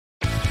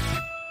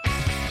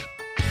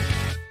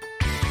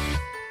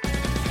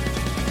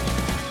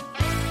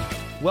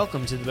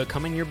Welcome to the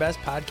Becoming Your Best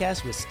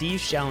podcast with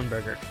Steve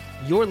Schallenberger.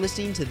 You're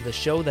listening to the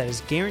show that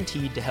is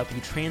guaranteed to help you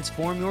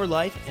transform your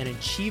life and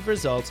achieve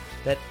results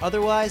that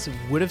otherwise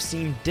would have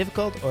seemed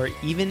difficult or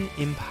even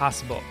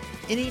impossible.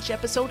 In each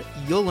episode,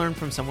 you'll learn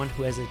from someone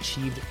who has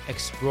achieved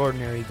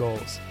extraordinary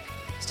goals.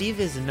 Steve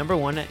is the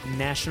 #1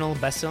 national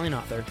best-selling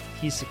author.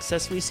 He's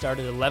successfully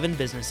started 11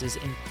 businesses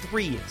in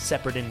 3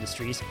 separate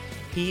industries.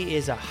 He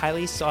is a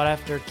highly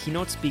sought-after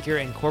keynote speaker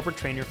and corporate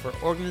trainer for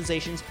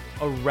organizations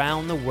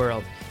around the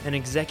world, an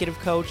executive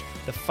coach,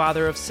 the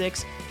father of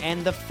 6,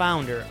 and the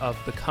founder of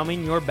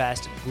Becoming Your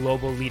Best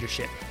Global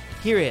Leadership.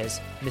 Here is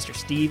Mr.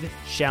 Steve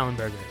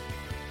Schallenberger.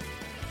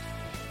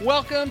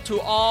 Welcome to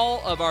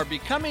all of our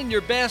Becoming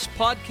Your Best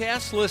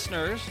podcast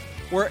listeners.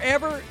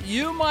 Wherever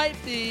you might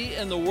be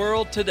in the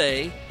world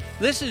today,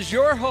 this is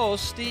your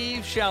host,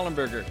 Steve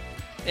Schallenberger,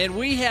 and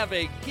we have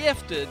a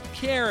gifted,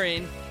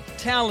 caring,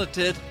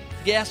 talented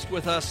guest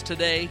with us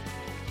today.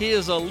 He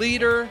is a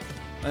leader,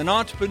 an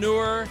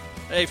entrepreneur,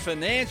 a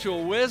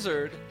financial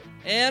wizard,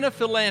 and a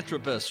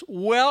philanthropist.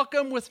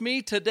 Welcome with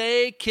me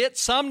today, Kit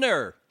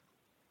Sumner.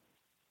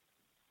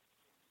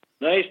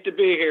 Nice to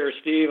be here,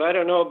 Steve. I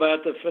don't know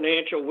about the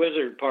financial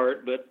wizard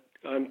part, but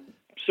I'm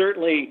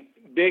certainly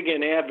big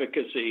in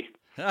advocacy.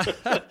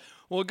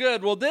 Well,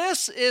 good. Well,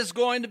 this is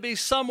going to be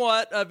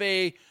somewhat of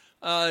a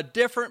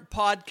different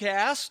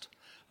podcast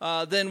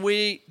than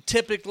we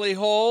typically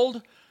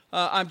hold.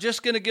 I'm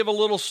just going to give a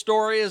little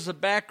story as a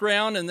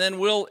background, and then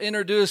we'll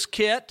introduce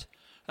Kit.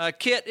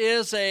 Kit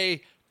is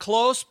a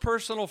close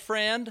personal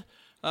friend.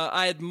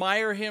 I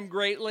admire him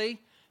greatly,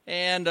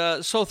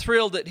 and so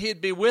thrilled that he'd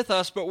be with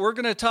us. But we're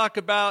going to talk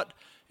about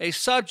a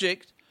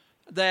subject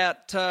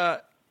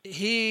that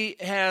he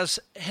has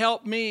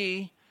helped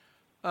me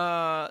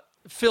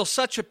feel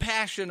such a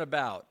passion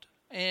about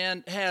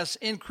and has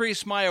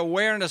increased my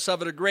awareness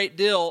of it a great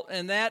deal,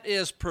 and that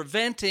is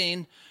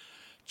preventing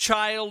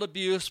child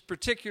abuse,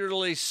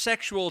 particularly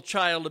sexual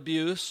child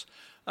abuse.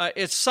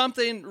 It's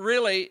something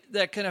really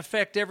that can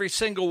affect every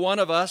single one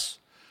of us.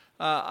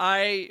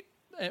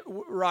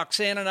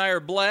 Roxanne and I are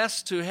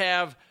blessed to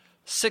have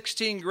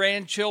 16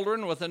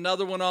 grandchildren with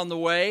another one on the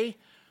way.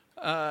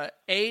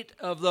 8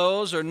 of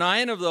those, or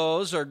 9 of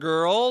those, are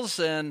girls,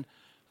 and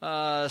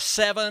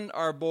 7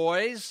 are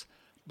boys.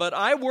 But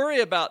I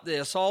worry about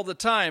this all the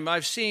time.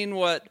 I've seen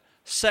what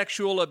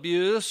sexual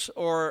abuse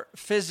or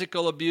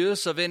physical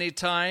abuse of any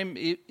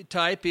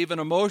type, even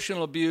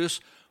emotional abuse,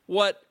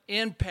 what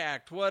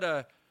impact, what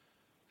a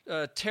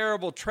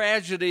terrible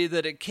tragedy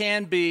that it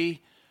can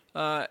be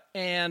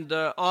and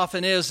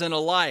often is in a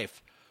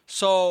life.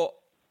 So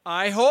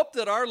I hope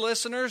that our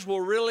listeners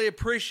will really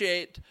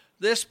appreciate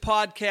this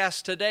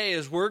podcast today,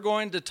 as we're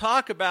going to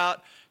talk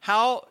about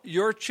how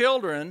your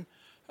children,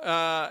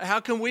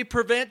 how can we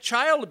prevent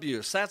child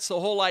abuse? That's the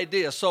whole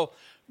idea. So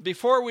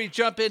before we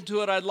jump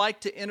into it, I'd like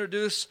to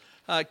introduce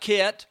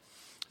Kit.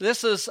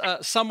 This is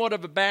somewhat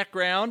of a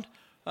background.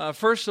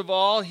 First of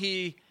all,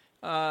 he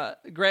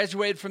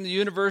graduated from the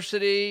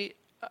University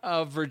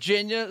of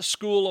Virginia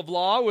School of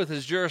Law with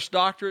his Juris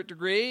Doctorate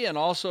degree, and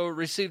also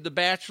received a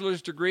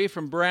bachelor's degree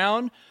from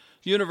Brown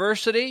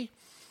University.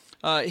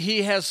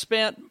 He has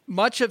spent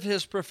much of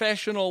his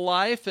professional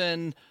life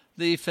in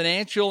the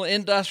financial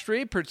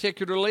industry,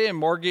 particularly in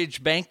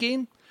mortgage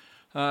banking.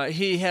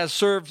 He has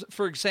served,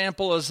 for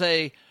example,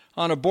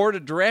 on a board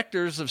of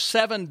directors of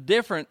 7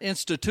 different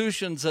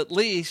institutions at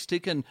least. He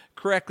can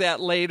correct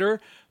that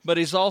later. But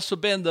he's also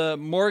been the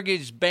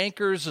Mortgage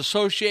Bankers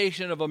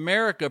Association of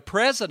America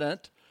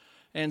president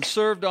and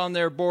served on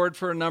their board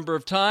for a number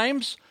of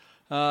times.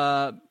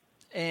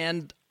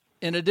 And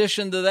in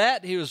addition to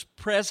that, he was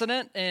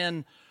president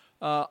and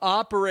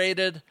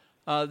operated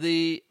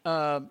the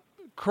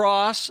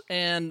Cross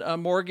and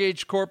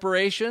Mortgage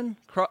Corporation.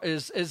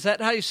 Is that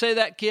how you say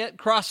that, Kit?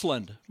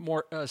 Crossland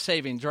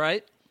Savings,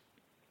 right?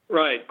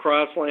 Right,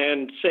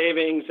 Crossland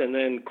Savings and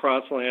then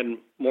Crossland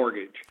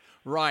Mortgage.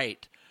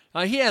 Right.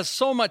 He has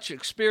so much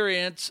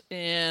experience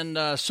in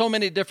so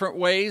many different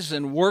ways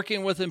in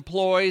working with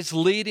employees,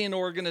 leading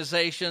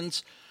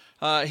organizations.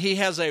 He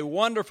has a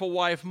wonderful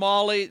wife,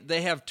 Molly.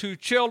 They have 2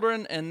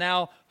 children and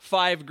now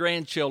 5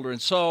 grandchildren.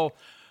 So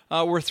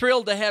we're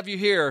thrilled to have you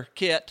here,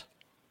 Kit.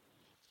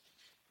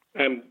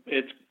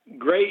 It's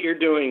great you're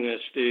doing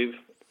this, Steve.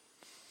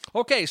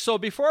 Okay, so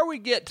before we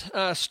get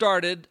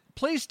started,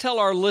 please tell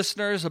our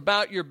listeners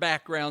about your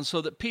background so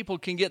that people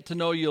can get to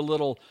know you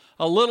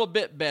a little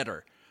bit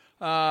better.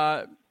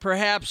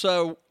 Perhaps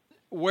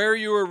where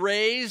you were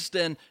raised,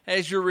 and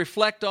as you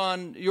reflect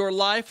on your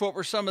life, what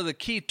were some of the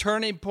key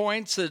turning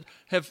points that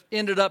have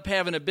ended up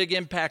having a big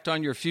impact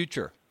on your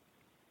future?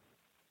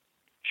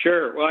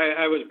 Sure. Well,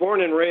 I was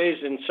born and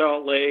raised in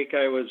Salt Lake.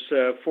 I was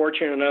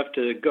fortunate enough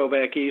to go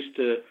back east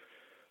to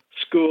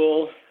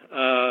school,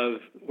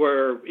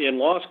 where in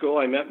law school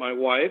I met my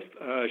wife.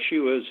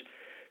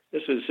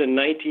 This was in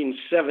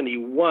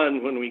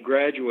 1971 when we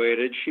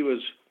graduated. She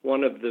was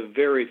one of the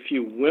very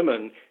few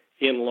women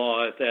in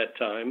law at that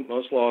time.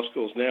 Most law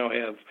schools now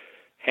have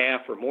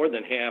half or more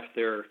than half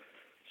their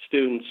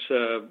students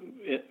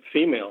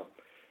female.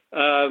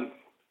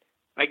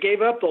 I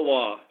gave up the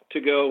law to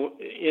go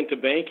into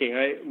banking.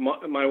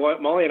 My wife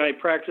Molly and I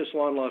practiced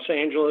law in Los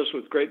Angeles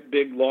with great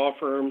big law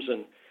firms,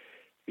 and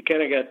we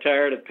kind of got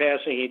tired of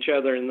passing each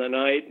other in the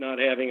night, not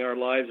having our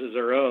lives as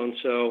our own.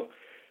 So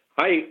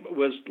I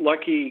was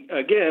lucky,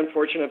 again,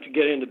 fortunate enough to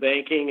get into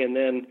banking, and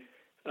then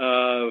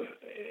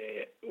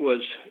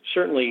was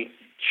certainly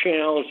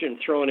challenged and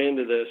thrown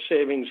into the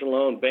savings and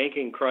loan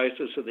banking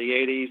crisis of the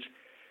 80s.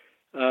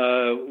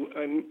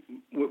 I'm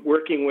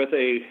working with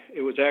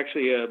it was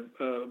actually a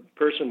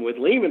person with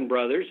Lehman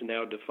Brothers,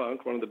 now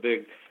defunct, one of the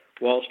big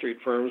Wall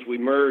Street firms. We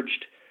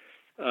merged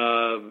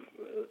the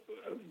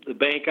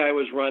bank I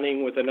was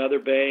running with another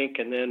bank,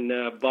 and then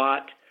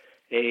bought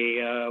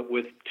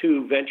with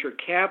two venture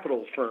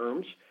capital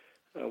firms,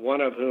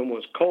 one of whom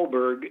was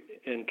Kohlberg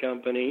and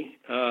Company,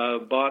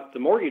 bought the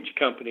mortgage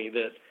company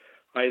that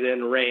I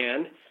then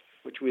ran,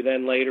 which we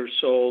then later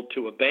sold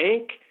to a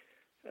bank.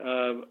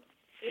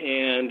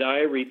 And I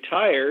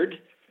retired,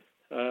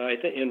 I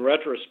think in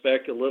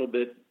retrospect, a little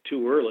bit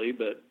too early,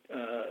 but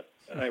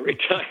I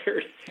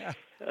retired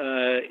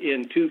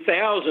in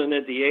 2000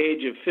 at the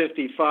age of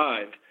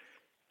 55.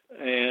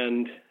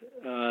 And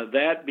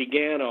that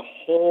began a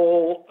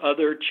whole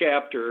other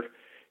chapter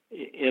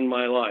in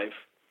my life,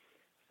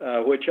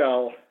 which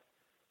I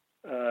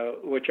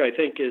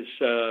think is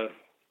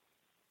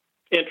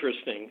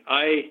interesting.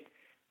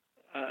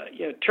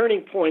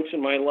 Turning points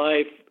in my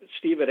life,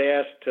 Steve had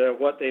asked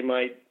what they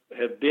might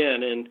have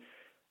been. And,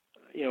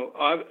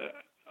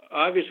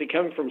 obviously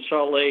coming from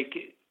Salt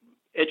Lake,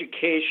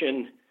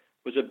 education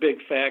was a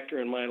big factor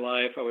in my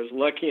life. I was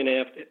lucky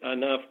enough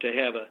to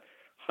have a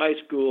high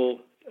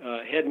school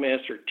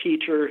headmaster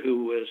teacher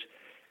who was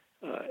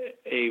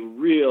a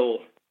real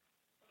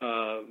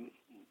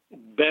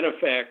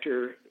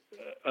benefactor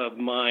of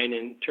mine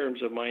in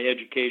terms of my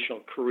educational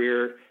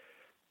career.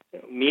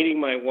 Meeting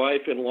my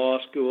wife in law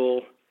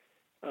school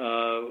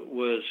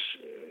was,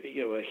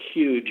 a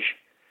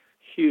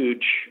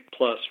huge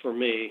plus for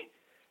me.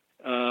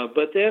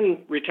 But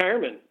then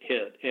retirement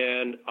hit,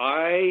 and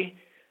I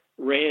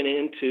ran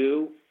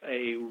into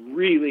a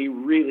really,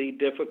 really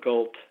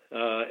difficult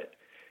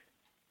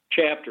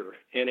chapter,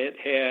 and it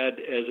had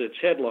as its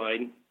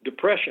headline,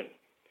 depression.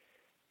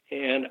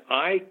 And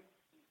I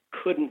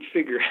couldn't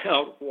figure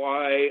out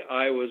why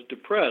I was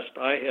depressed.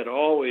 I had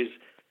always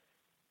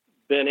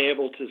been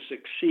able to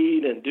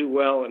succeed and do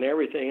well in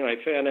everything, and I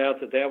found out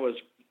that was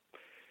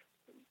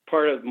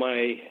part of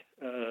my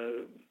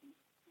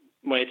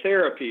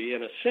therapy,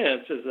 in a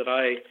sense, is that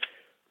I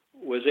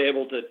was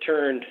able to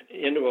turn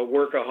into a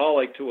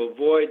workaholic to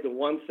avoid the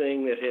one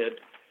thing that had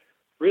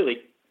really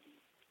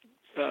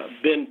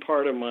been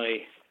part of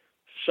my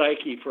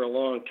psyche for a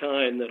long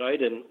time that I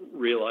didn't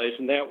realize,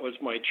 and that was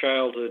my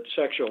childhood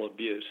sexual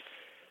abuse.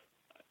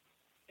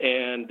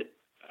 And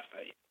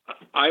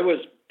I was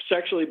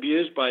sexually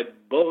abused by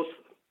both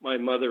my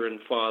mother and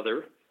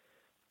father.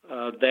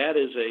 That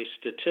is a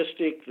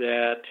statistic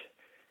that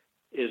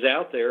is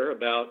out there.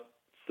 About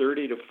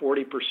 30 to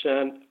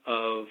 40%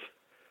 of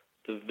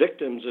the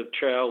victims of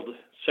child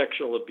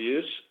sexual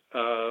abuse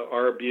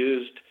are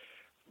abused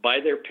by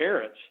their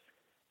parents.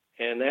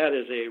 And that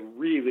is a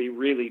really,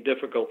 really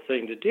difficult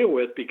thing to deal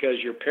with,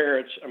 because your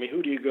parents,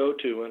 who do you go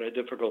to in a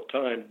difficult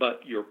time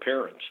but your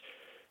parents?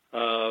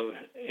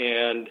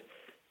 And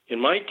in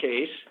my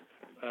case,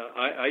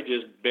 I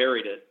just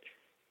buried it.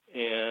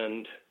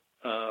 And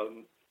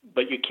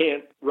but you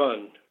can't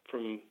run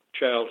from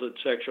childhood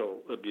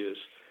sexual abuse,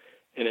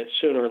 and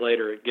sooner or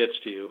later it gets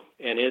to you.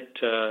 And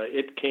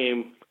it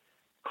came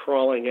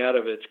crawling out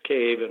of its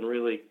cave and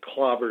really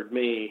clobbered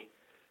me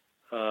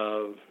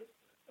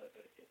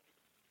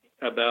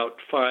about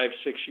 5-6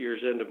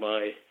 years into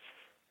my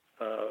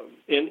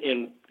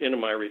into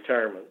my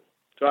retirement.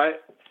 So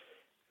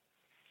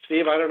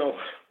Steve, I don't know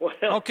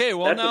what else. Okay,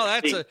 well,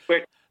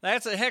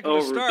 that's a heck of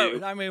a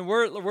start.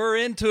 We're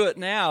into it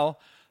now,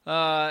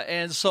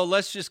 and so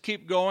let's just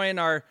keep going.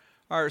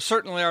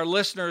 Certainly our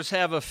listeners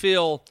have a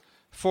feel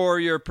for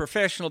your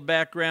professional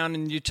background,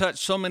 and you touch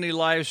so many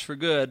lives for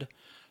good.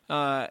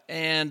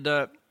 And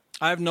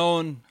I've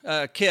known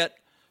Kit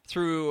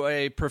through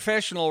a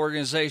professional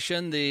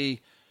organization, the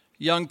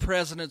Young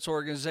Presidents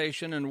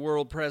Organization and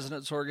World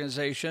Presidents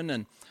Organization,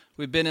 and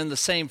we've been in the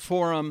same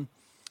forum,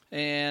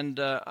 and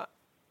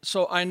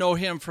so I know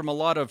him from a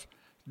lot of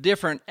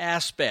different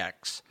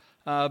aspects.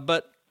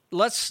 But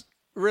let's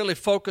really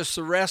focus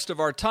the rest of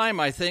our time,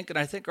 I think, and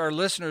I think our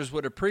listeners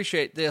would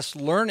appreciate this,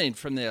 learning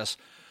from this.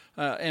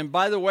 And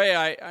by the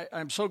way,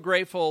 I'm so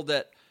grateful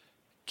that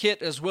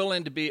Kit is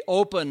willing to be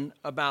open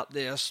about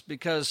this,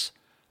 because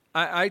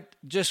I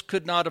just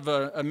could not have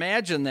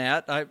imagined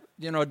that. I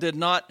did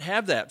not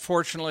have that,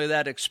 fortunately,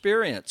 that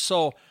experience.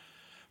 So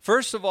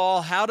first of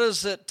all, how did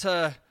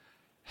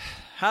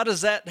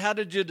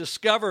you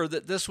discover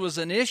that this was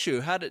an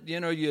issue?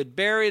 You had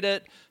buried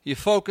it, you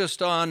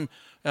focused on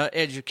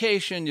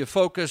education, you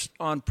focused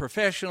on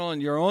professional and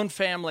your own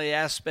family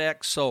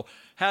aspects. So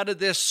how did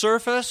this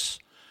surface?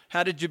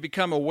 How did you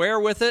become aware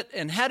with it?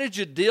 And how did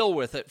you deal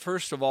with it,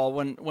 first of all,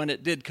 when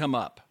it did come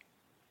up?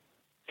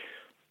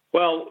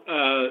 Well,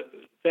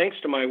 thanks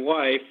to my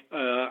wife,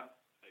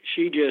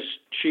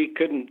 she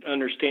couldn't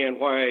understand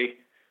why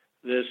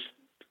this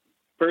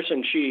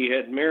person she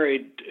had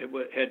married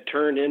had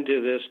turned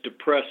into this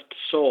depressed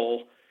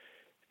soul,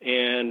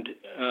 and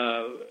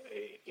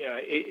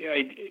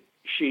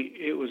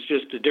it was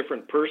just a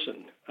different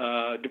person.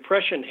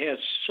 Depression has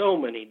so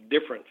many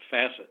different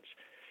facets.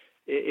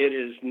 It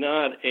is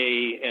not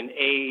an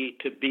A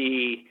to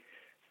B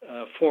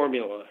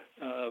formula.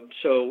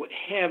 So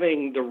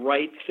having the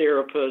right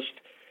therapist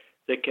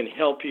that can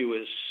help you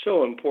is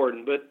so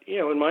important. But,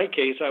 in my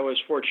case, I was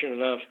fortunate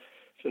enough,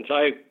 since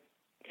I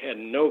had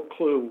no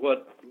clue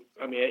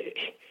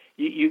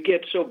you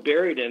get so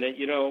buried in it,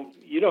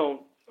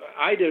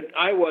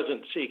 I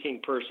wasn't seeking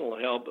personal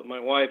help, but my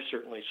wife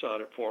certainly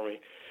sought it for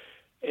me.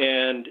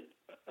 And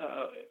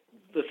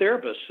the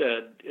therapist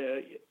said,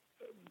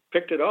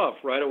 picked it off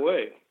right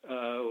away.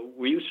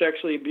 Were you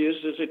sexually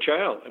abused as a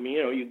child?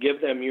 You give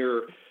them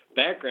your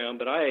background,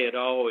 but I had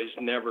always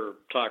never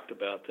talked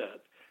about that.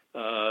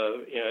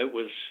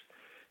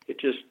 It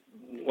just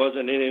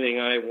wasn't anything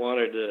I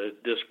wanted to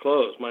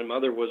disclose. My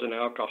mother was an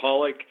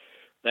alcoholic.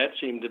 That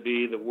seemed to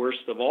be the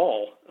worst of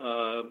all,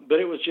 but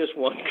it was just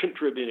one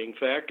contributing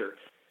factor.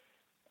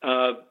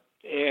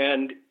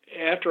 And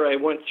after I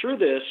went through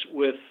this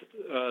with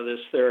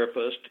this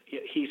therapist,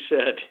 he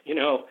said,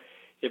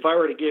 if I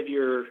were to give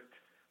your,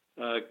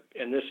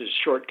 and this is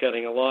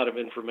shortcutting a lot of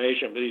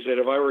information, but he said,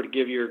 if I were to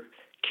give your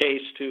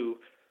case to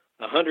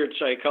 100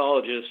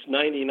 psychologists,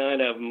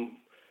 99 of them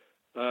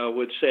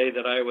would say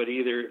that I would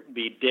either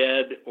be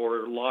dead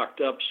or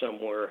locked up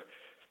somewhere.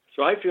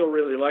 So I feel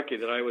really lucky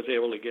that I was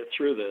able to get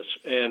through this,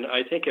 and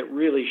I think it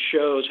really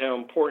shows how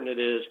important it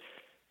is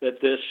that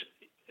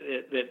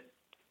that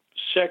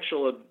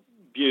sexual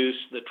abuse,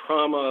 the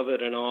trauma of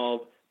it and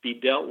all, be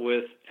dealt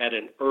with at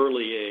an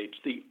early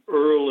age. The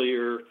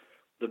earlier,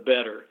 the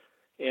better.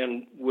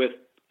 And with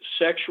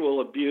sexual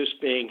abuse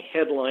being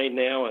headlined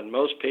now in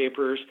most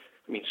papers,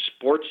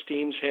 sports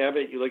teams have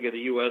it. You look at the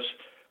U.S.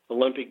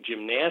 Olympic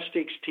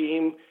gymnastics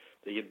team,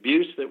 the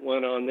abuse that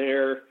went on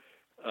there.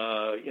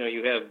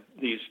 You have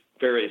these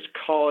various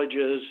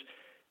colleges,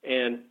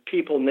 and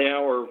people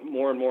now are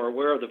more and more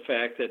aware of the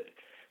fact that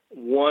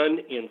 1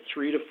 in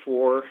 3 to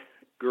 4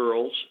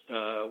 girls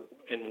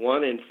and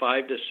 1 in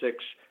 5 to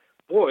 6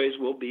 boys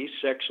will be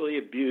sexually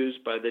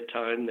abused by the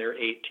time they're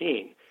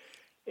 18.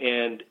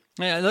 And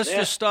let's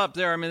just stop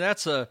there.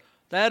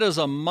 That is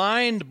a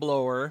mind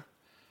blower.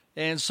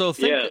 And so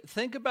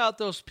think about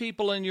those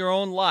people in your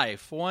own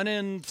life. 1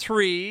 in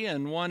 3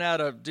 and 1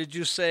 out of, did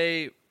you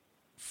say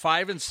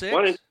 5 and 6?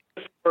 1 in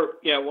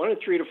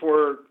 3 to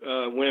 4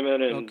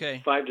 women and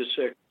 5 to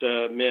 6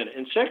 men.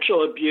 And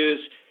sexual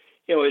abuse,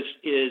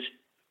 is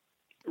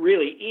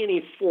really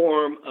any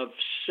form of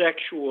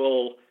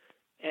sexual,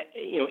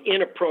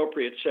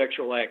 inappropriate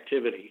sexual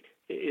activity.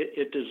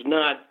 It does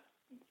not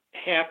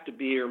have to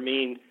be or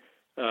mean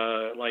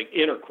like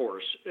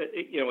intercourse.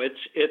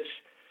 It's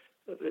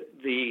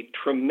the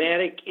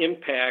traumatic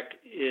impact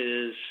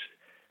is,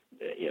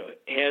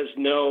 has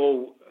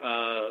no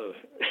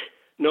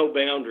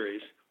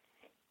boundaries.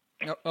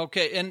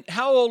 Okay, and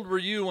how old were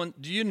you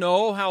do you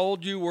know how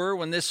old you were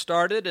when this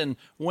started, and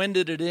when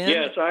did it end?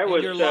 Yes, I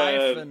was your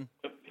life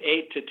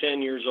 8 to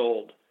 10 years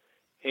old,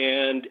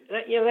 and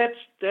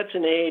that's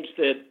an age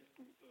that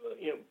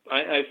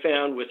I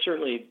found with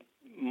certainly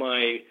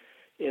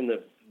in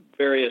the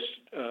various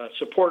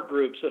support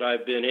groups that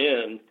I've been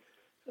in.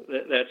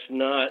 It's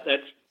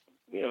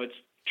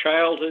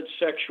childhood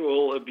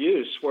sexual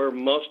abuse where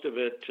most of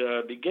it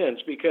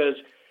begins, because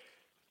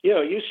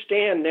you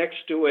stand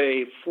next to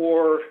a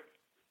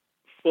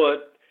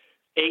 4-foot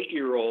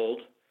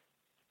 8-year-old,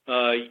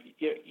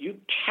 you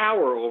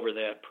tower over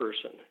that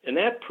person, and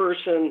that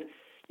person,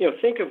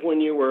 think of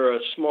when you were a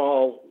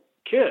small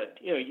kid,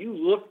 you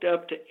looked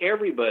up to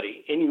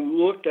everybody, and you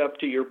looked up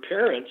to your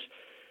parents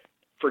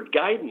for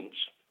guidance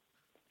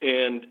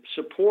and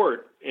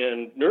support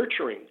and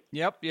nurturing.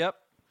 Yep.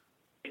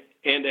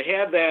 And to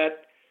have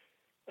that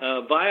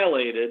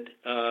violated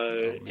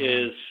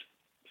is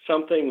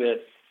something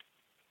that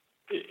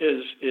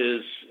is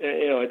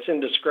it's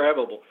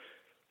indescribable.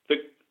 But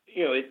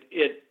the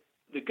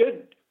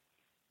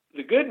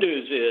good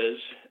news is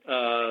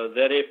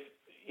that if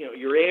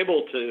you're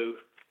able to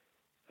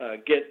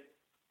get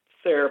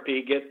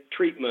therapy, get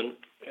treatment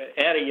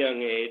at a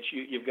young age,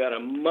 you've got a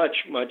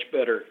much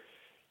better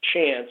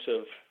chance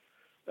of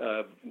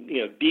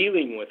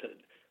dealing with it.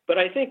 But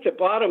I think the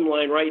bottom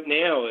line right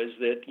now is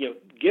that,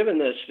 given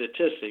the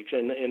statistics,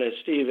 and as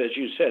Steve, as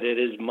you said, it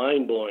is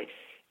mind-blowing.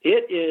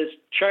 It is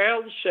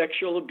child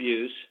sexual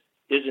abuse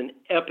is an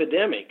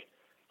epidemic.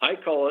 I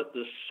call it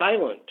the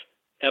silent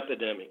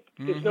epidemic,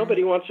 because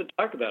nobody wants to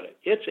talk about it.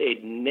 It's a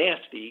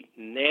nasty,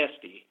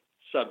 nasty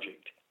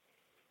subject.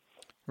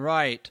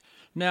 Right.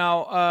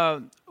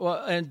 Now,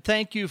 and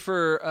thank you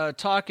for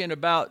talking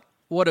about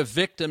what a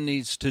victim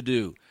needs to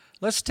do.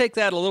 Let's take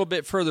that a little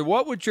bit further.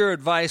 What would your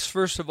advice,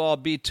 first of all,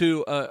 be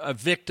to a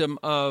victim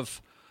of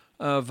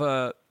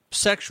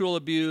sexual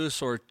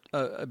abuse or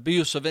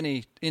abuse of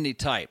any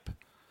type?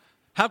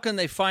 How can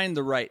they find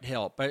the right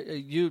help?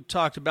 You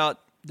talked about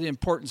the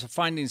importance of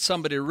finding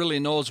somebody who really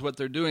knows what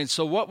they're doing.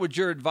 So what would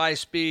your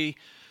advice be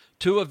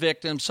to a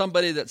victim,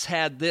 somebody that's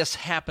had this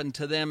happen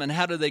to them, and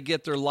how do they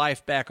get their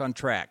life back on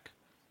track?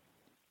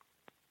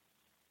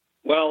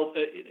 Well,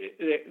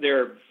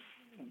 there are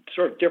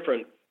sort of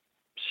different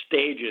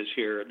stages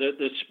here.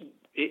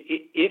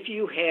 If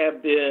you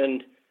have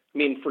been,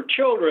 for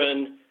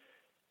children,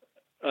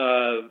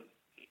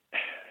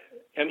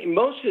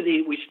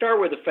 we start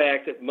with the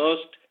fact that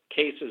most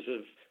cases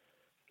of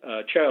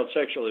child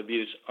sexual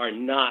abuse are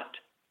not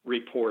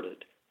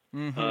reported.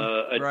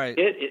 Mm-hmm. Right.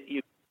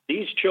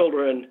 These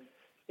children,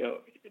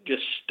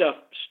 just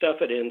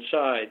stuff it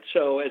inside.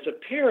 So as a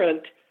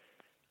parent,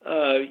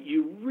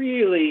 you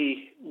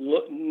really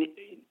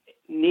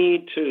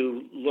need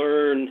to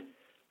learn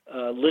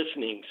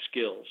listening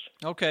skills.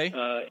 Okay.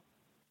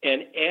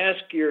 And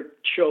ask your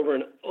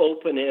children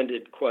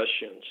open-ended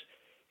questions.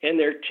 And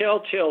their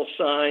telltale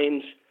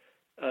signs,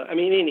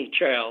 any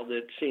child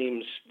that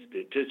seems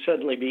to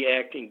suddenly be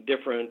acting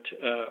different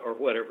or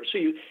whatever. So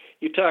you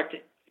talk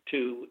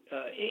to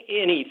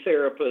any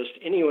therapist,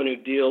 anyone who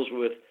deals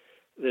with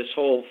this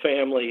whole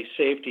family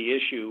safety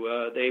issue,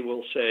 they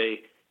will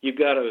say, you've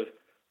got to,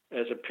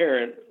 as a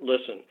parent,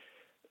 listen.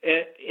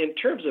 In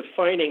terms of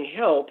finding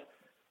help,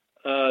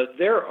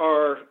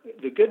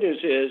 the good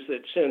news is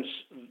that since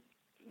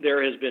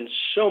there has been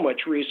so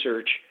much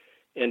research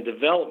and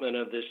development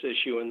of this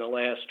issue in the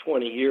last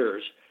 20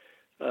 years,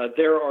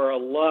 there are a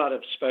lot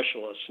of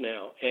specialists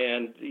now,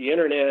 and the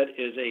internet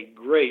is a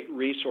great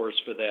resource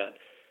for that.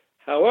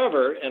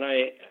 However, and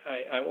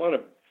I want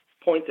to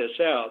point this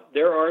out,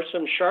 there are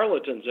some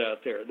charlatans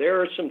out there. There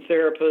are some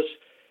therapists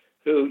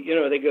who,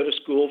 they go to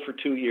school for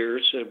 2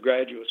 years,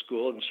 graduate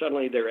school, and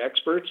suddenly they're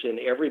experts in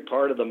every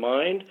part of the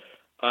mind.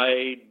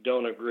 I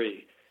don't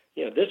agree.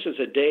 This is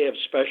a day of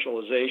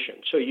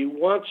specialization. So you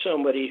want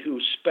somebody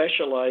who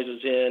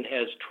specializes in,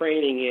 has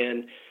training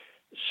in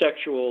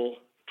sexual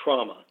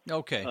trauma.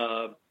 Okay.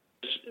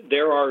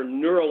 There are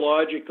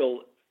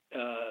neurological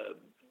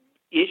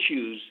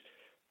issues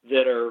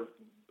that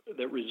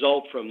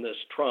result from this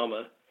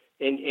trauma,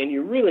 and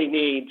you really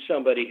need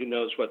somebody who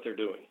knows what they're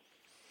doing.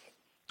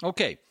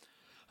 Okay.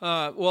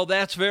 Well,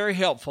 that's very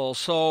helpful.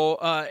 So,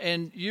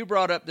 and you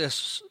brought up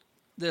this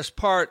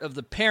part of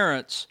the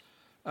parents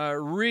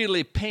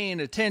really paying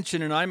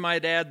attention, and I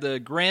might add the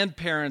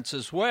grandparents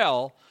as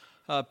well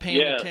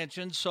paying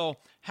attention. So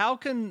how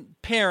can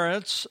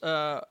parents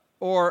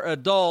or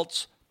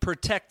adults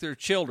protect their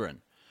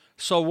children?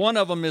 So one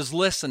of them is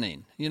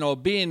listening,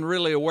 being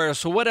really aware.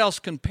 So what else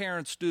can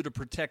parents do to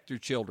protect their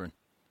children?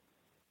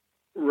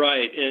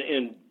 Right,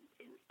 and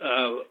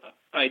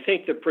I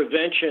think the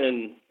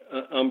prevention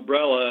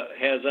umbrella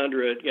has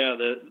under it,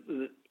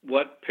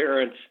 what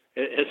parents,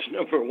 it's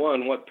number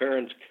one, what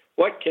can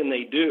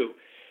they do?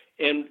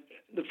 And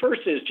the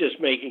first is just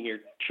making your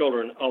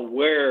children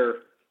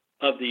aware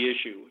of the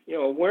issue.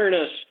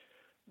 Awareness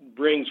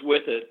brings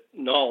with it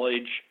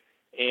knowledge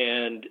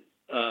and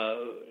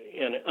an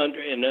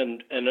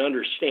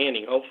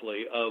understanding,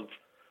 hopefully, of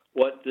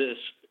what this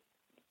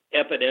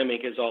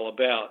epidemic is all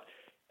about.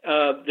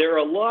 There are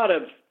a lot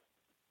of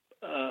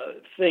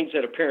things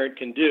that a parent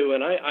can do,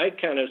 and I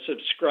kind of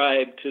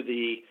subscribe to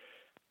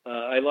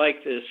I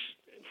like this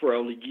for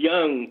a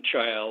young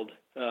child,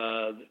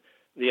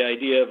 the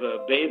idea of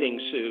a bathing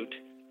suit,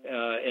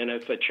 and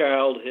if a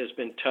child has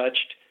been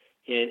touched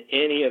in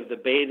any of the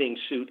bathing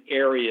suit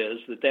areas,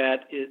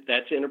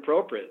 that's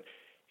inappropriate.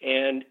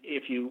 And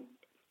if you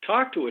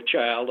talk to a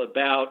child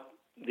about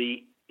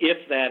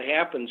if that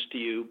happens to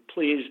you,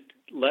 please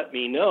let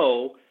me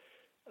know.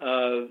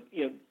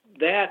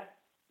 That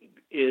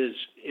is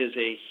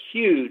a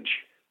huge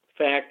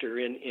factor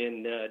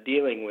in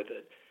dealing with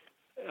it.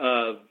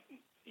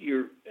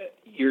 Your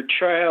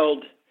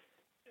child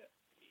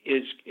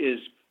is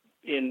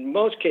in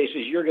most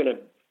cases you're going to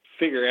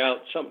figure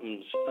out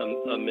something's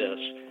amiss.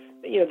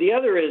 The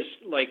other is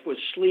like with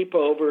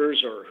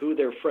sleepovers or who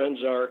their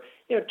friends are.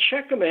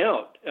 Check them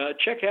out.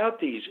 Check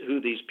out who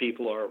these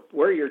people are.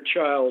 Where your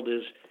child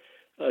is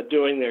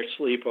doing their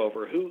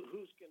sleepover. Who's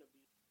going to be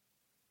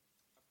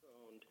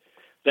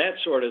that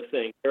sort of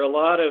thing. There are a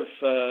lot of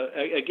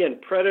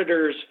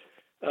predators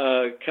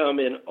come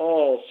in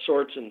all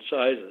sorts and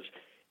sizes.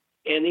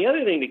 And the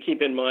other thing to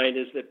keep in mind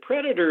is that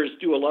predators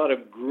do a lot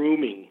of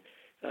grooming.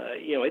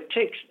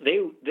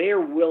 They are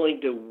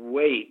willing to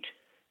wait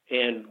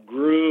and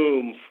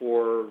groom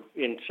for,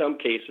 in some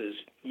cases,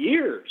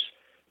 years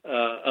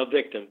a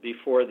victim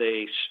before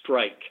they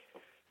strike.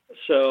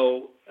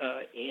 So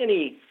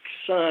any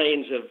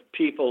signs of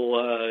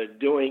people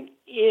doing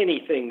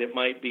anything that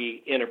might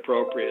be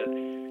inappropriate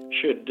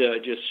should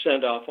just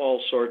send off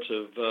all sorts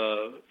of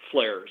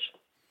flares.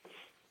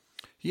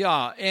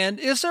 Yeah, and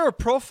is there a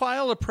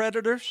profile of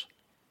predators?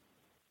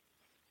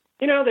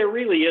 There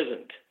really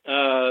isn't.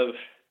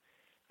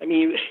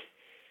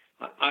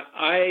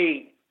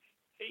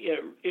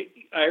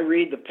 I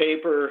read the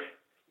paper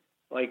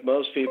like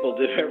most people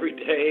do every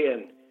day,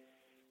 and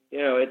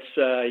it's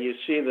you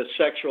see the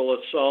sexual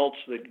assaults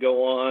that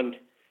go on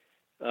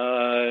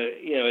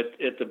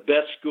at the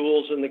best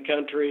schools in the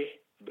country.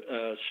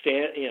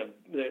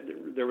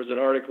 There was an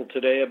article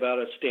today about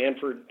a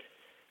Stanford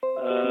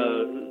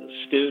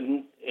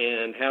student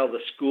and how the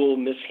school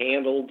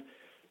mishandled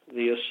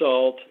the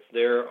assault.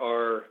 There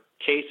are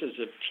cases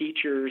of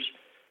teachers.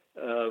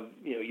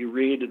 You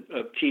read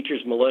of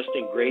teachers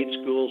molesting grade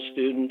school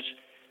students.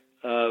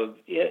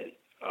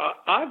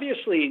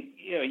 Obviously,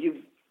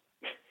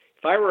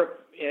 if I were,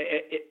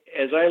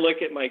 as I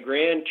look at my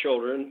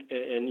grandchildren,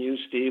 and you,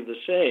 Steve, the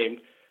same,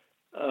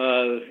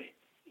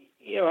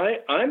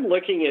 I'm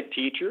looking at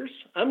teachers.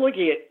 I'm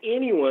looking at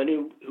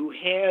anyone who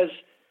has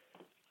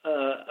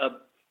a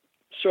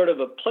sort of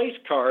a place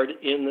card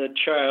in the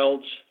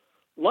child's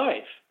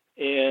life.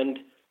 And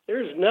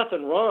there's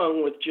nothing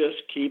wrong with just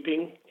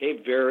keeping a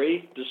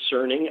very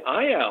discerning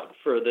eye out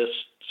for this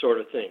sort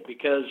of thing.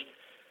 Because,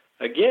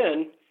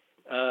 again,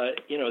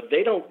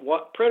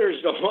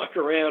 predators don't walk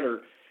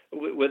around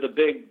with a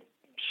big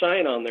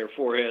sign on their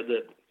forehead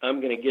that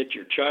I'm going to get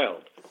your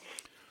child.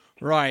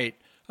 Right.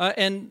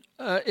 And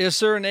is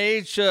there an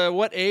age,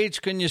 what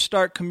age can you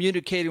start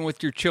communicating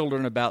with your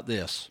children about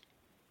this?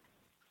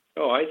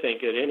 Oh, I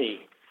think the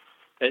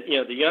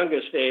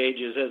youngest age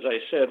is, as I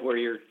said, where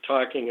you're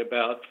talking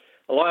about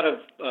a lot of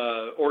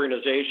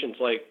organizations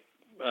like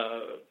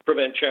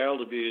Prevent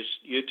Child Abuse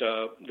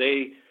Utah.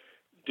 They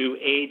do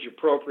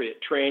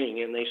age-appropriate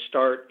training, and they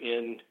start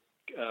in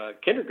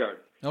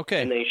kindergarten.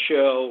 Okay. And they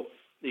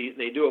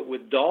do it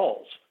with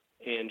dolls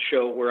and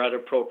show where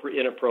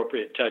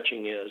inappropriate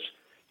touching is.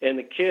 And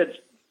the kids,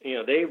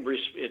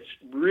 it's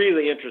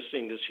really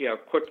interesting to see how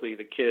quickly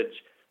the kids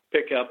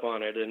pick up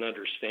on it and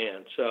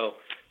understand. So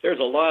there's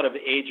a lot of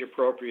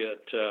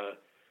age-appropriate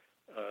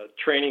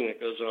training that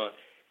goes on.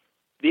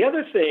 The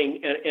other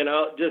thing,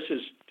 this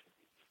is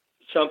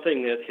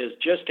something that has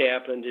just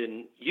happened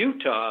in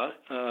Utah,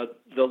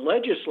 the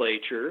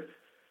legislature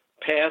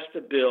passed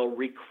a bill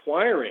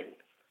requiring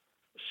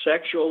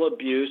sexual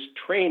abuse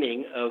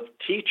training of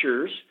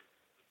teachers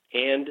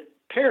and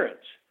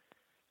parents.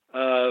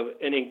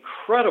 An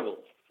incredible,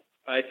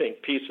 I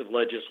think, piece of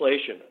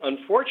legislation.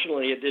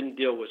 Unfortunately, it didn't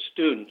deal with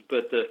students,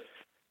 but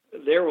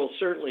there will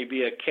certainly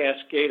be a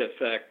cascade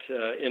effect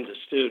into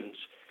students.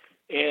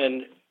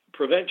 And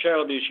Prevent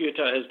Child Abuse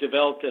Utah has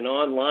developed an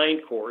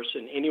online course,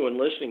 and anyone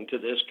listening to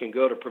this can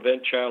go to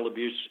Prevent Child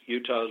Abuse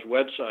Utah's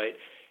website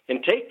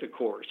and take the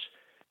course.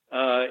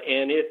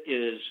 And it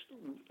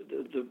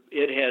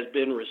has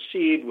been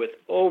received with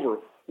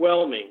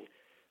overwhelming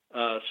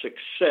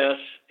success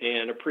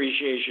and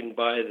appreciation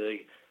by the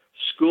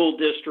school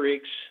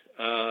districts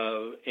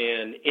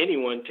and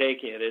anyone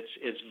taking it.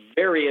 It's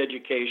very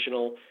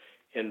educational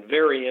and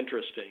very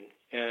interesting.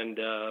 And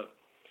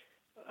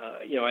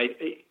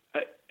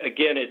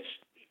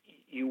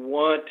you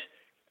want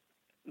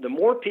the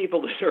more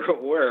people that are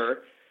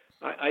aware.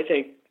 I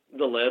think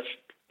the less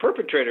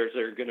perpetrators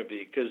there are going to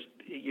be, because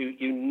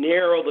you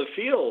narrow the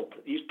field.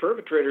 These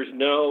perpetrators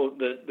know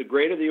that the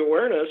greater the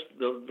awareness,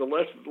 the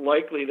less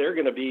likely they're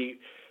going to be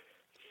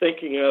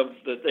thinking of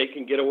that they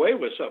can get away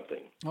with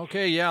something.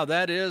 Okay, yeah,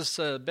 that is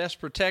best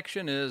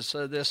protection is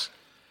this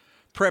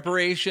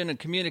preparation and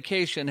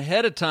communication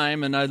ahead of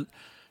time,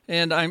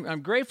 and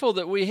I'm grateful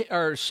that we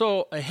are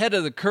so ahead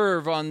of the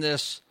curve on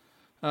this.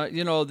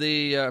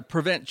 The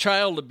Prevent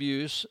Child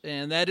Abuse,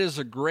 and that is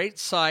a great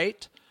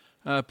site.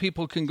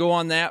 People can go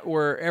on that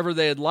wherever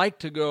they'd like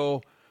to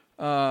go,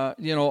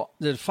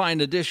 to find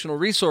additional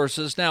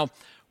resources. Now,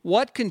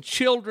 what can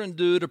children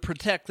do to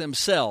protect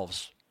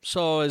themselves?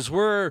 So as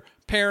we're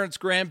parents,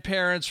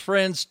 grandparents,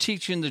 friends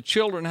teaching the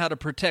children how to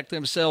protect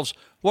themselves,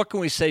 what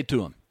can we say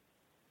to them?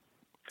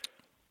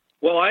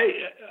 Well,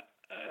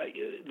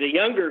 the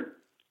younger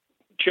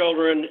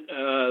children,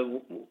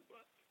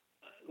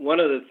 one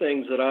of the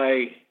things that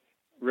I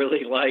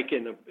really like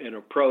in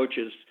approach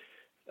is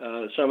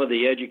some of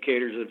the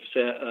educators have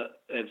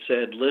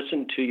said,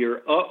 listen to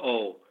your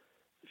uh-oh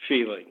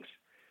feelings.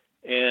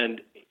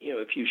 And,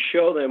 if you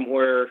show them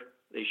where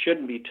they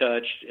shouldn't be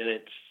touched and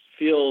it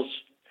feels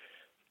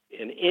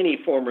in any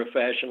form or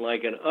fashion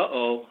like an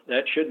uh-oh,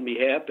 that shouldn't be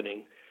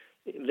happening,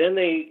 then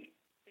they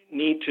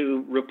need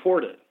to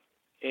report it.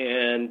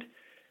 And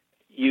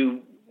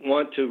you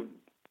want to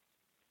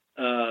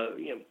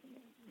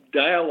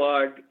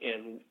dialogue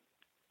and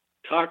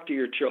talk to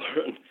your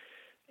children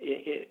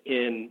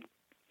in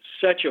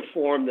such a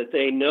form that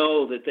they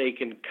know that they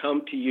can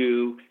come to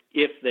you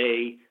if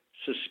they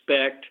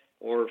suspect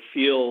or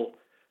feel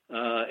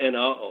an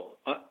uh-oh.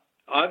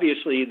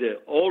 Obviously,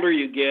 the older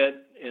you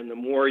get and the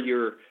more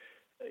you're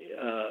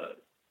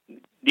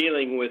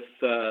dealing with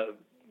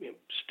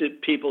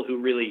people who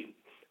really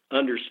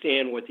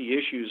understand what the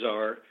issues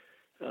are,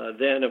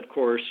 then, of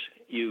course,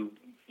 you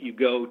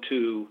go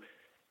to,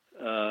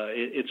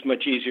 it's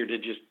much easier to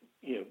just,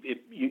 if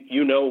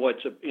you know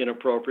what's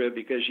inappropriate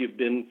because you've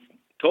been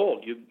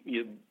told.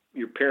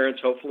 Your parents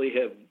hopefully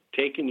have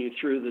taken you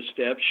through the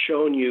steps,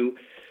 shown you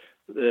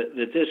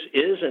that this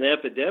is an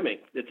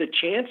epidemic, that the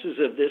chances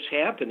of this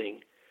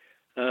happening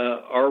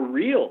are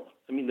real.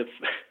 I mean,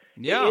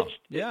 Yeah,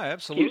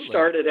 absolutely. You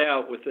started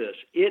out with this.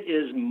 It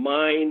is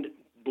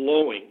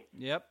mind-blowing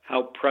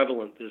how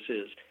prevalent this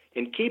is.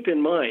 And keep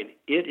in mind,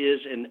 it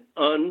is an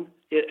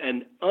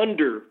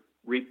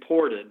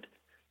underreported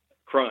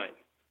crime.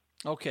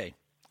 Okay.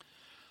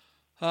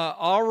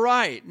 All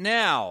right.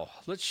 Now,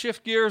 let's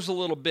shift gears a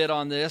little bit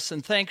on this,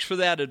 and thanks for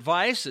that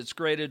advice. It's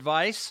great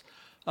advice.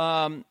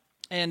 And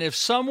if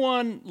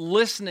someone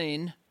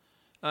listening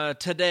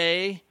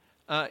today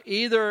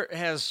either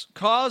has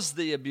caused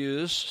the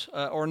abuse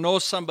or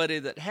knows somebody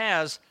that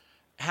has,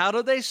 how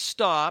do they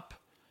stop,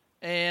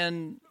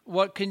 and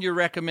what can you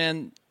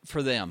recommend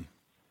for them?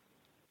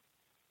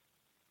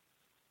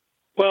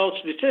 Well,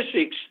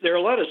 statistics, there are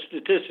a lot of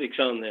statistics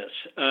on this,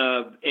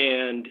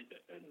 and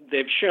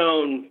they've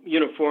shown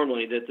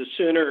uniformly that the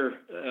sooner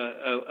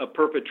a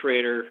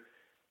perpetrator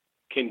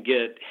can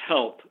get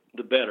help,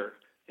 the better.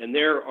 And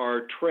there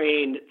are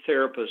trained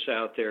therapists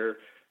out there.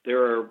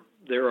 There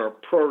are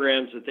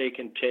programs that they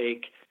can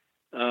take,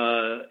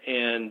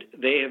 and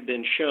they have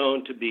been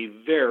shown to be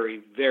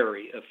very,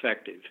 very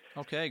effective.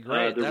 Okay,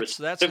 great.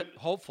 That's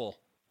hopeful.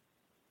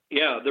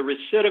 Yeah, the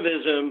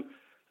recidivism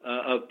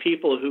of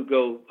people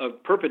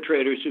of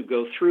perpetrators who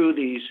go through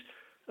these,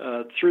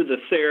 through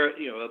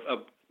a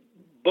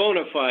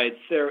bona fide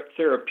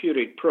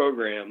therapeutic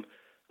program,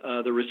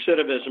 the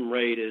recidivism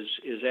rate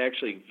is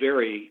actually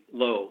very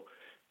low.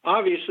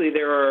 Obviously,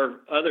 there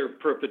are other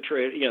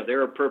perpetrators.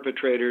 There are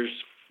perpetrators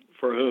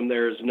for whom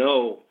there is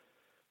no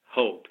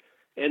hope.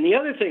 And the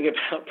other thing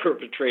about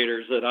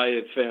perpetrators that I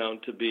have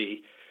found to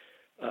be,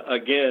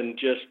 again,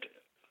 just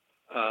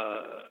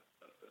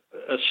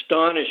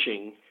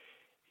astonishing,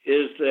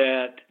 is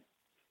that,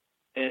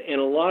 and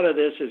a lot of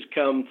this has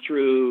come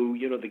through,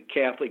 the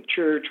Catholic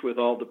Church with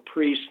all the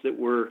priests that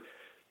were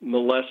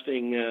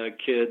molesting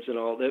kids and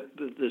all that.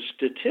 The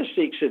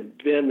statistics have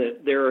been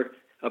that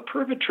a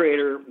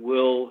perpetrator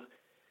will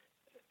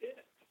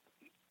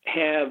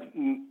have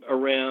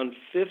around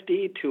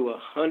 50 to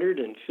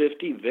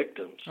 150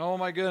 victims. Oh,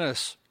 my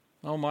goodness.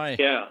 Oh, my.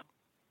 Yeah.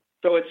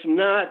 So it's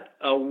not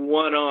a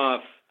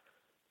one-off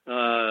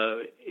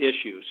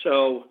issue.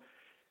 So,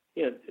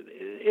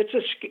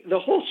 the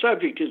whole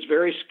subject is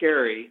very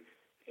scary,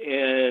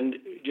 and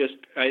just,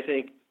 I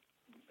think,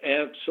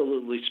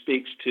 absolutely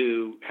speaks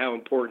to how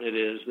important it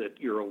is that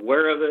you're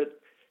aware of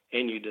it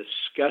and you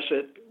discuss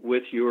it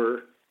with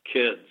your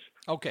kids.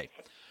 Okay.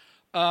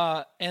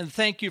 And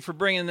thank you for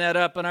bringing that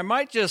up. And I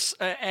might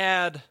just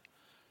add,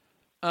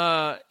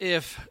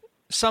 if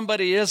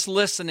somebody is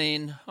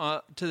listening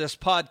to this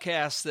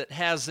podcast that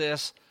has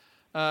this,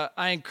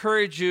 I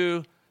encourage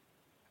you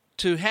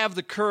to have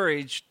the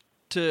courage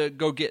to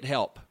go get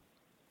help,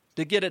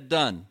 to get it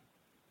done,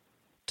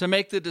 to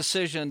make the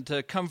decision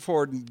to come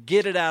forward and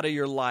get it out of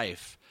your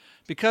life.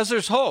 Because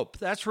there's hope.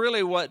 That's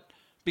really what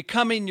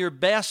becoming your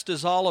best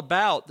is all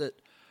about,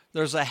 that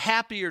there's a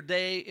happier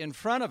day in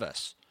front of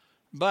us.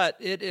 But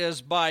it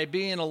is by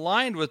being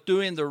aligned with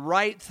doing the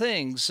right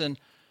things. And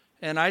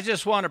I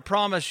just want to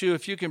promise you,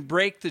 if you can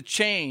break the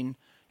chain,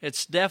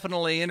 it's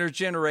definitely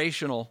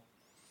intergenerational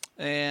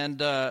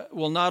and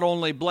will not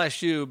only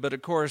bless you, but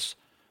of course,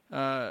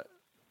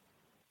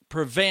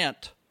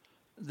 prevent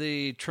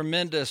the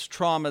tremendous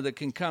trauma that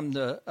can come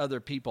to other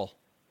people.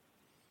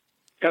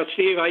 Now,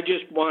 Steve, I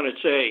just want to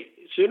say,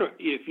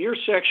 if you're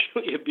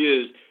sexually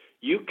abused,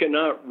 you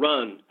cannot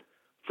run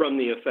from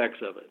the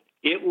effects of it.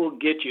 It will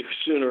get you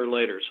sooner or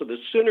later. So the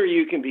sooner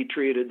you can be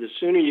treated, the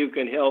sooner you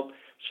can help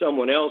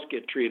someone else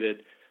get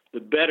treated, the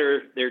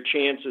better their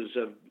chances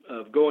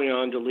of going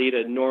on to lead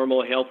a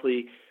normal,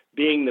 healthy,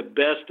 being the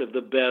best of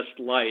the best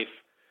life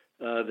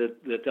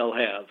that they'll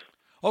have.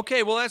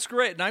 Okay, well, that's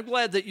great. And I'm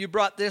glad that you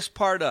brought this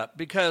part up,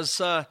 because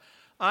I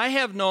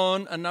have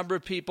known a number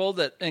of people,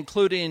 that,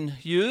 including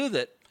you,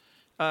 that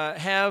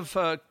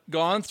have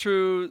gone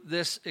through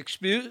this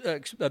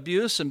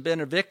abuse and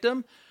been a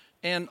victim,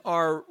 and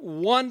are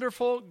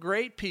wonderful,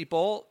 great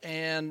people,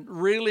 and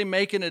really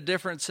making a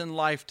difference in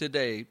life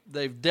today.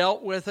 They've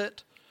dealt with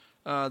it,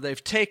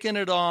 they've taken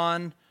it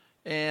on,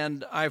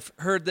 and I've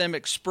heard them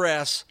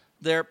express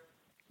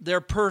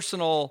their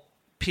personal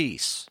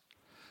peace.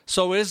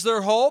 So is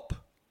there hope?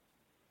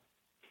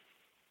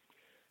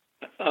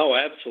 Oh,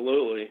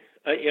 absolutely.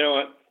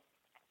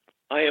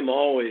 I am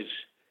always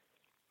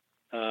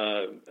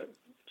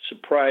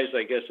surprised,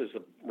 I guess is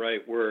the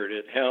right word,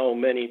 at how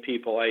many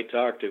people I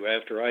talk to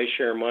after I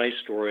share my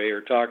story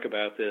or talk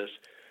about this,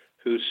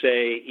 who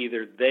say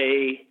either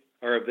they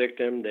are a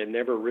victim, they've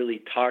never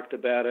really talked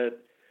about it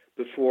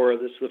before,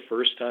 this is the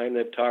first time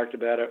they've talked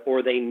about it,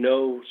 or they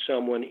know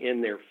someone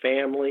in their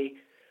family.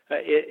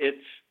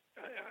 It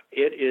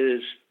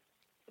is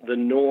the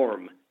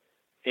norm.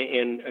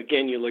 And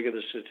again, you look at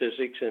the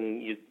statistics,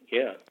 and it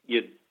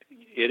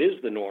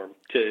is the norm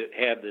to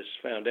have this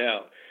found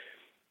out.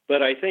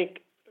 But I think,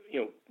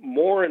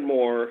 more and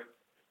more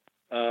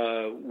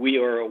we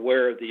are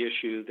aware of the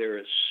issue. There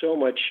is so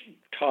much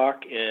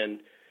talk, and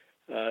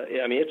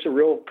it's a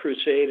real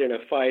crusade and a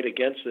fight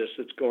against this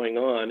that's going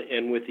on.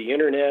 And with the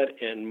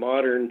internet and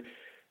modern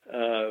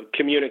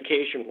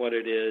communication, what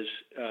it is,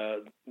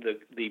 the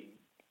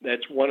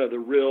that's one of the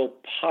real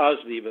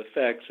positive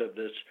effects of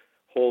this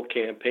whole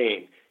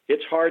campaign.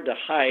 It's hard to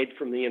hide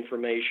from the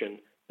information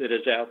that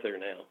is out there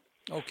now.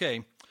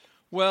 Okay.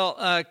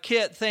 Well,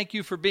 Kit, thank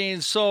you for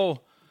being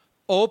so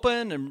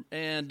open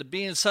and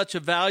being such a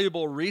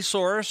valuable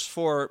resource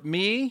for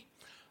me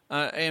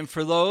and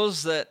for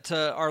those that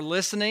are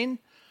listening.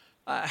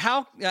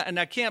 And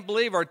I can't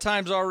believe our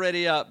time's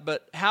already up,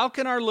 but how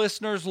can our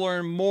listeners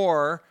learn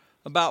more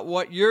about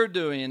what you're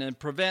doing and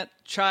Prevent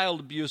Child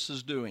Abuse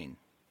is doing?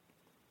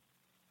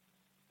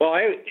 Well,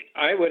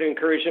 I would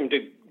encourage them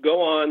to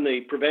go on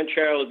the Prevent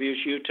Child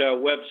Abuse Utah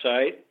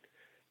website,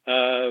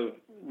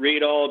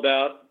 read all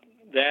about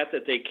that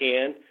they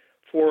can.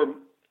 For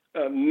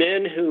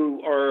men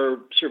who are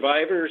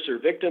survivors or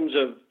victims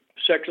of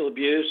sexual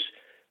abuse,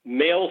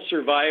 Male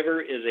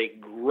Survivor is a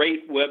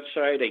great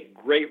website, a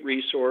great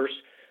resource.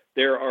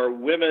 There are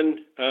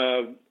women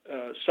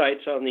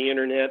sites on the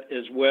internet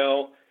as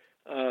well.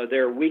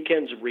 There are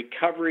weekends of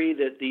recovery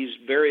that these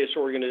various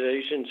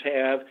organizations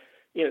have.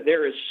 You know,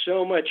 there is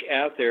so much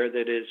out there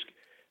that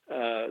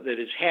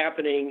is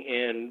happening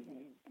and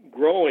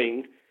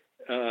growing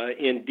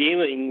in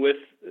dealing with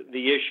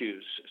the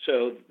issues.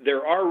 So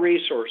there are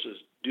resources.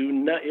 Do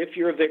not, if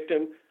you're a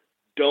victim,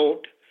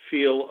 don't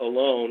feel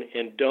alone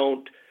and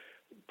don't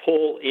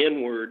pull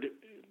inward,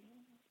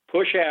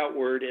 push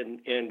outward,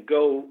 and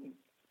go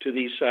to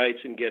these sites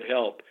and get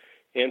help.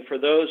 And for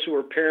those who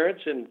are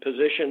parents in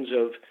positions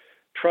of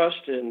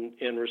trust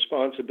and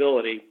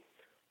responsibility,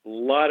 a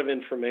lot of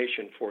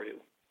information for you.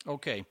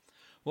 Okay.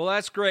 Well,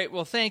 that's great.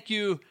 Well, thank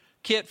you,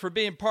 Kit, for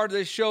being part of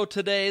this show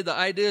today. The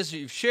ideas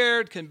you've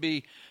shared can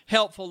be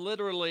helpful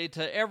literally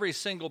to every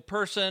single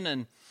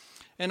person.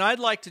 And I'd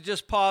like to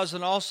just pause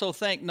and also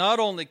thank not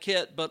only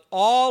Kit, but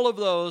all of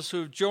those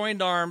who've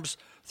joined arms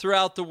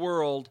throughout the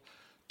world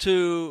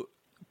to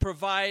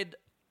provide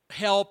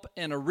help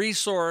and a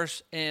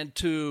resource and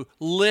to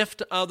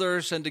lift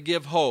others and to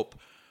give hope.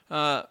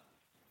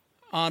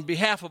 On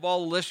behalf of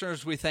all the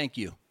listeners, we thank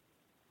you.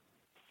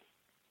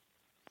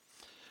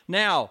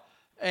 Now,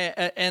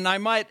 and I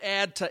might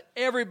add to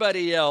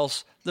everybody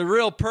else, the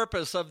real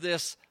purpose of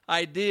this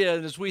idea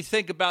as we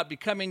think about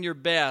becoming your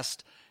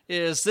best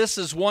is this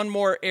is one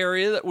more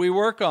area that we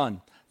work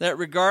on, that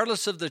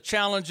regardless of the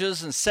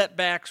challenges and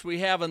setbacks we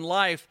have in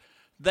life,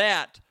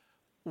 that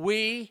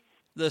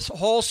this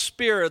whole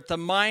spirit, the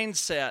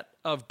mindset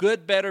of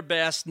good, better,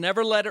 best,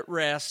 never let it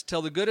rest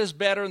till the good is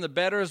better and the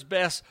better is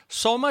best,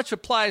 so much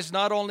applies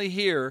not only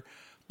here,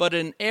 but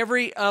in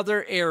every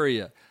other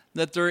area,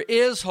 that there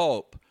is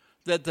hope,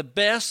 that the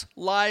best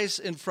lies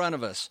in front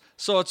of us.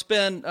 So it's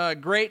been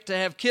great to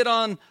have Kit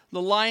on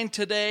the line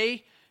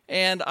today,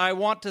 and I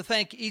want to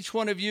thank each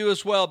one of you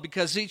as well,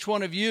 because each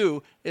one of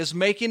you is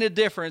making a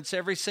difference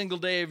every single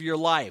day of your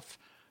life.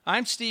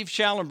 I'm Steve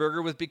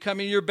Schallenberger with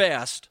Becoming Your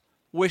Best,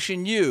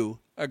 wishing you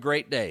a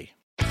great day.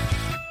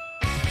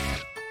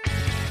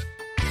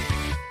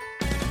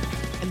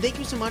 And thank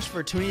you so much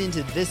for tuning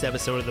into this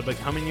episode of the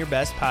Becoming Your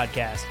Best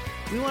podcast.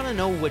 We want to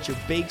know what your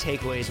big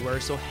takeaways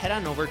were, so head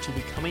on over to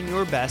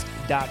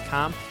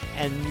becomingyourbest.com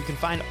and you can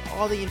find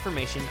all the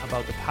information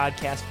about the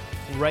podcast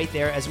right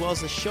there, as well as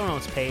the show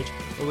notes page,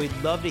 where we'd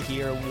love to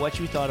hear what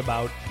you thought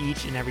about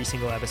each and every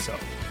single episode.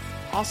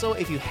 Also,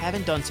 if you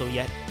haven't done so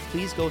yet,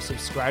 please go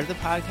subscribe to the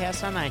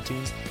podcast on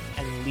iTunes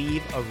and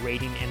leave a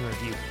rating and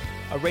review.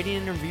 A rating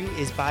and review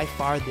is by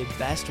far the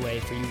best way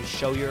for you to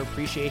show your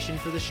appreciation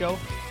for the show,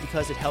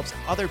 because it helps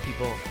other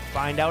people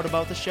find out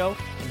about the show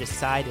and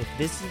decide if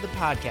this is the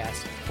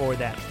podcast for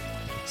them.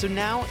 So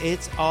now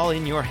it's all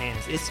in your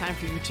hands. It's time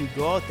for you to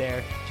go out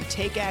there, to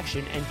take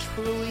action, and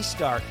truly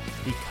start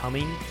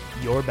becoming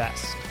your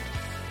best.